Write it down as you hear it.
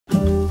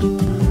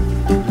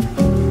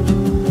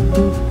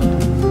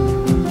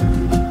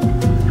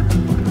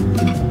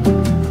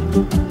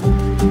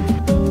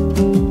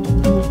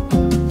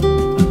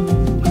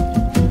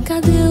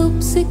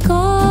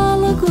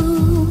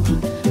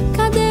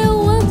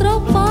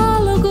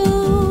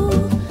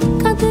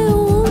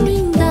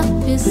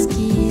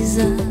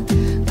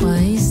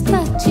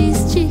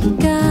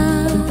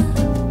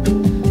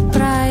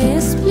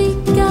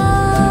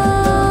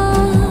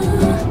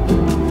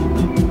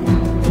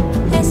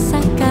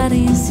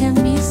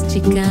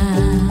doméstica.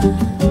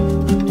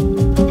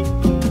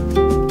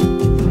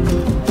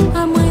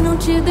 A mãe não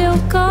te deu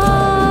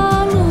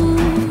colo.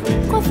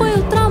 Qual foi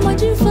o trauma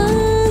de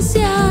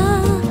infância?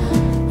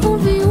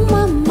 Houve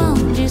uma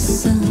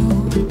maldição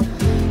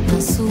na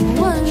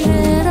sua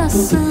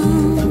geração.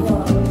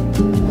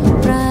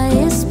 Pra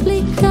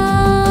explicar.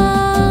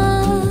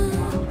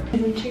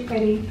 Isn't she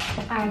pretty?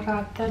 I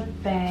got the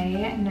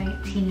Bay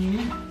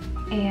 19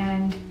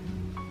 and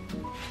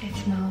it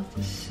smells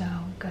so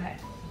good.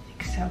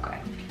 So good.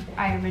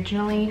 I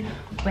originally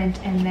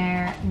went in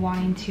there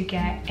wanting to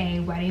get a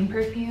wedding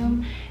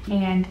perfume,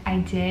 and I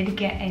did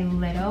get a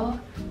little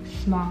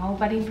small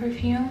wedding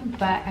perfume,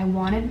 but I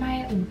wanted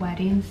my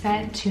wedding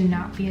scent to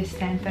not be a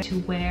scent that to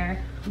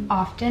wear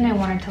often. I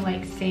wanted to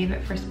like save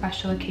it for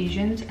special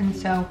occasions, and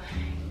so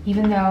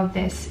even though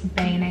this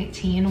Bay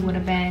 19 would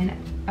have been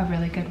a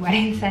really good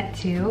wedding scent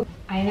too,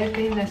 I ended up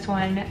getting this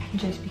one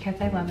just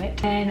because I love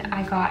it. And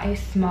I got a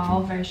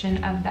small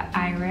version of the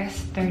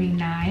Iris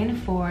 39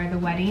 for the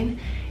wedding.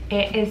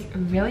 It is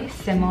really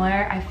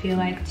similar, I feel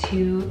like,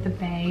 to the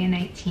Bay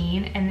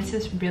 19, and this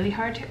is really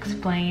hard to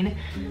explain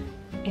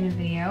in a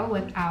video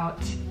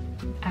without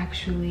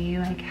actually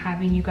like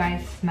having you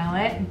guys smell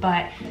it,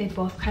 but they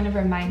both kind of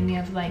remind me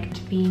of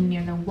like being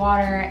near the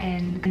water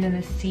and in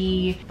the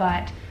sea,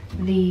 but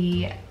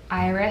the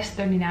Iris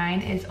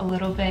 39 is a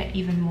little bit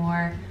even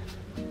more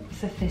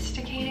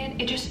sophisticated.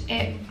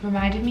 It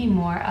reminded me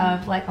more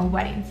of like a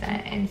wedding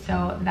scent, and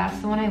so that's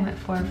the one I went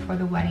for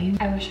the wedding.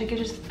 I wish I could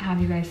just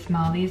have you guys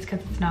smell these because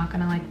it's not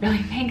gonna like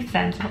really make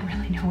sense. I don't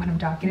really know what I'm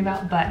talking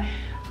about, but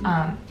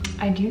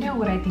I do know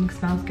what I think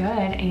smells good,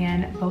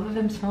 and both of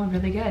them smell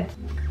really good.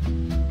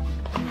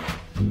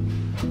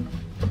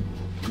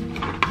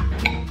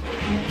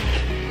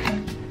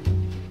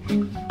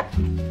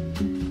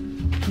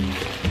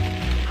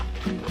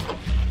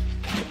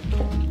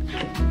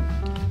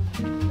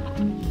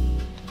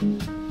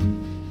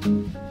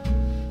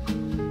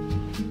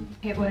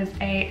 It was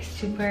a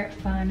super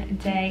fun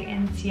day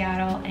in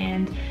Seattle,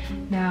 and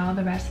now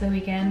the rest of the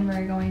weekend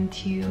we're going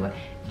to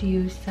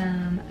do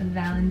some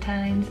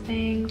Valentine's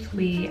things.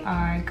 We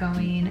are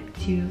going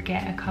to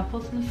get a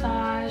couples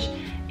massage,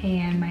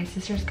 and my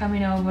sister's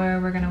coming over.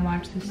 We're gonna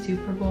watch the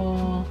Super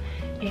Bowl.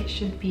 It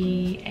should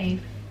be a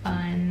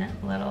fun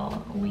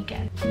little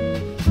weekend.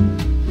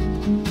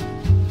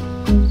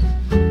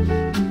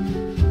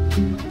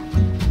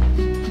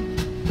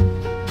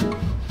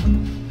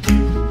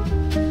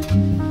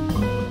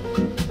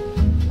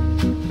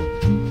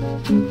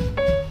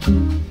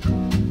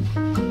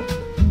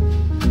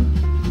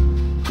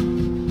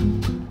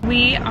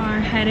 We are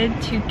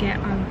headed to get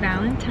our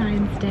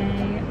Valentine's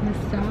Day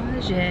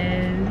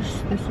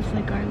massages. This is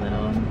like our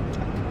little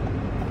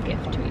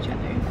gift to each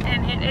other.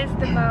 And it is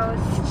the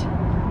most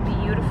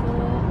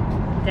beautiful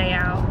day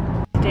out.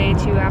 Day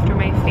 2 after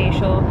my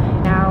facial.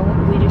 Now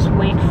we just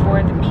wait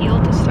for the peel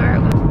to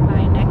start.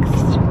 By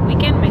next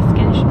weekend, my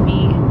skin should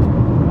be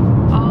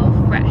all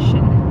fresh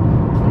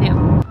and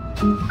new.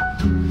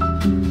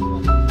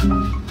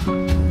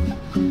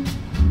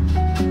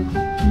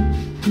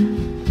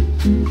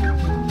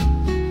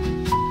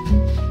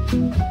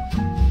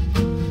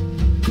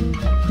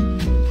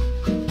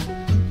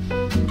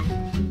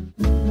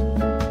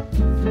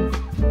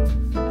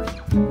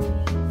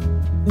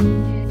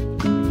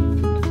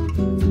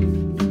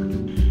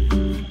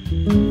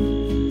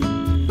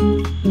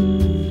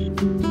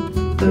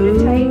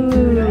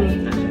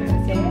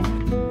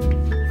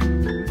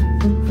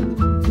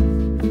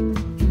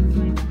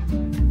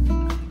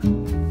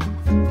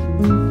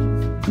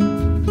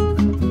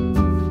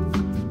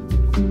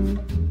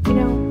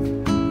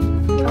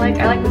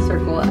 I like the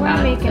circle.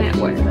 We're making it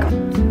work.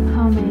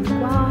 Homemade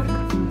block.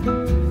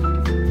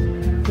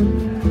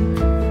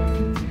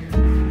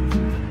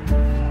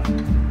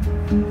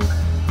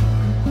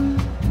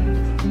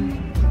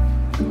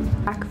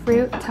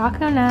 Jackfruit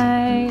taco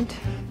night.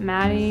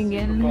 Maddie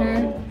getting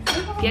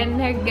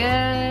her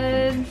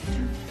goods.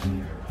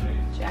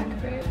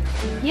 Jackfruit.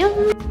 Yum.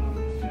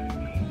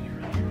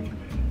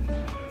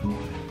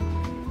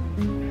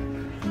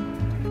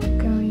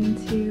 Going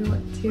to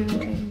do a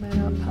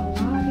little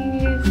Pilates.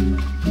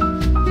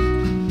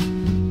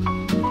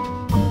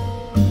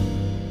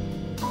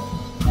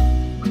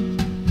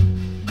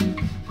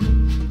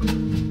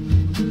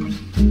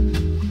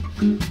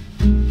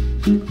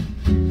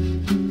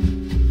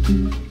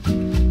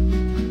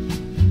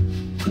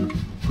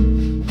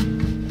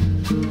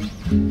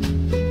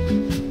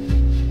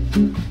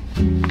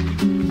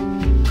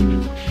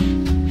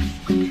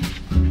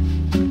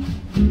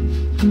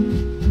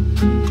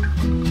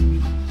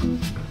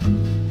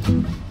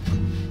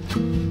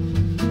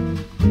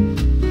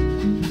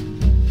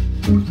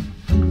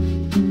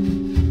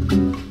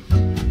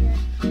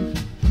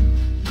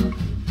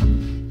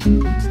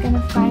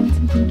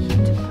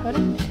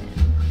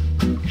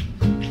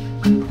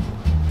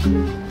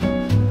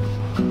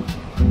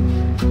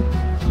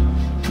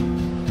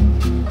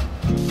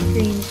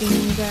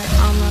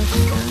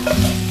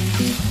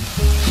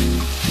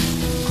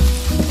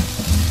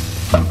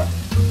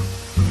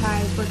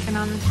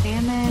 on the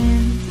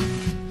salmon.